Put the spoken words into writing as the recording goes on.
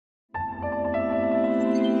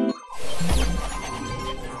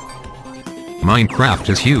Minecraft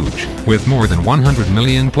is huge, with more than 100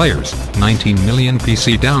 million players, 19 million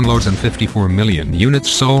PC downloads and 54 million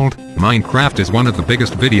units sold. Minecraft is one of the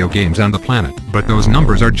biggest video games on the planet, but those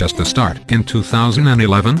numbers are just the start. In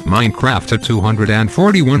 2011, Minecraft had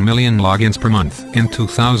 241 million logins per month. In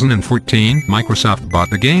 2014, Microsoft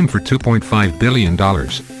bought the game for $2.5 billion,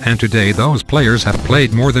 and today those players have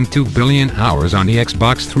played more than 2 billion hours on the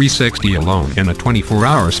Xbox 360 alone. In a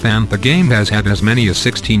 24-hour span, the game has had as many as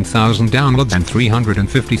 16,000 downloads and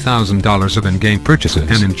 $350,000 of in-game purchases.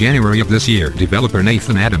 And in January of this year, developer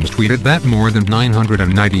Nathan Adams tweeted that more than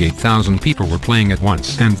 998,000 people were playing at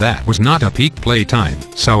once, and that was not a peak play time.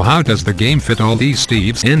 So how does the game fit all these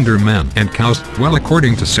Steves, Endermen, and cows? Well,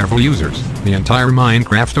 according to several users, the entire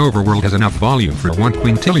Minecraft overworld has enough volume for 1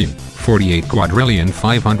 quintillion, 48 quadrillion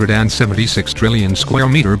 576 trillion square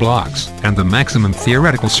meter blocks, and the maximum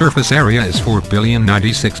theoretical surface area is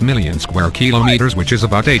 4,096 million square kilometers, which is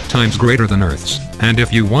about 8 times greater than Earth's. And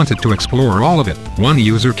if you wanted to explore all of it, one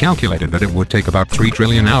user calculated that it would take about 3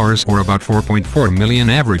 trillion hours, or about 4.4 million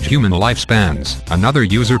average human lifespans. Another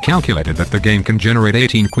user calculated that the game can generate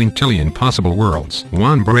 18 quintillion possible worlds.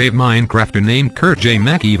 One brave Minecrafter named Kurt J.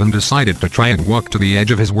 Mack even decided to try and walk to the edge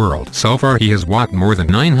of his world. So far he has walked more than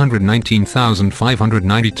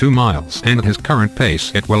 919,592 miles, and at his current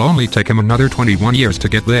pace it will only take him another 21 years to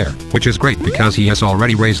get there, which is great because he has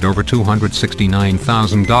already raised over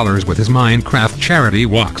 $269,000 with his Minecraft charity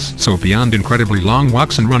walks. So beyond incredibly long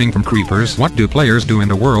walks and running from creepers, what do players do in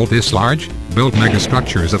the world this large? Build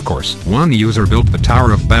megastructures, of course. One user built the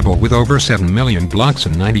Tower of Babel with over 7 million blocks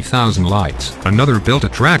and 90,000 lights. Another built a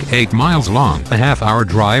track 8 miles long, a half-hour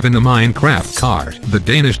drive in a Minecraft cart. The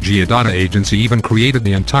Danish Geodata Agency even created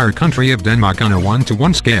the entire country of Denmark on a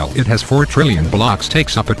 1-to-1 scale. It has 4 trillion blocks,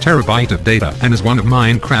 takes up a terabyte of data, and is one of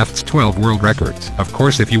Minecraft's 12 world records. Of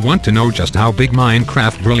course, if you want to know just how big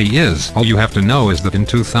Minecraft really is, all you have to know is that in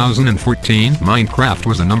 2014, Minecraft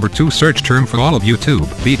was the number 2 search term for all of YouTube,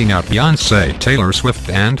 beating out Beyonce, Taylor Swift,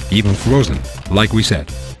 and even Frozen. Like we said,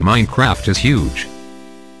 Minecraft is huge.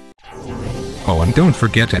 Oh, and don't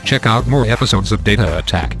forget to check out more episodes of Data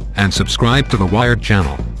Attack, and subscribe to the Wired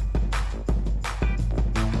channel.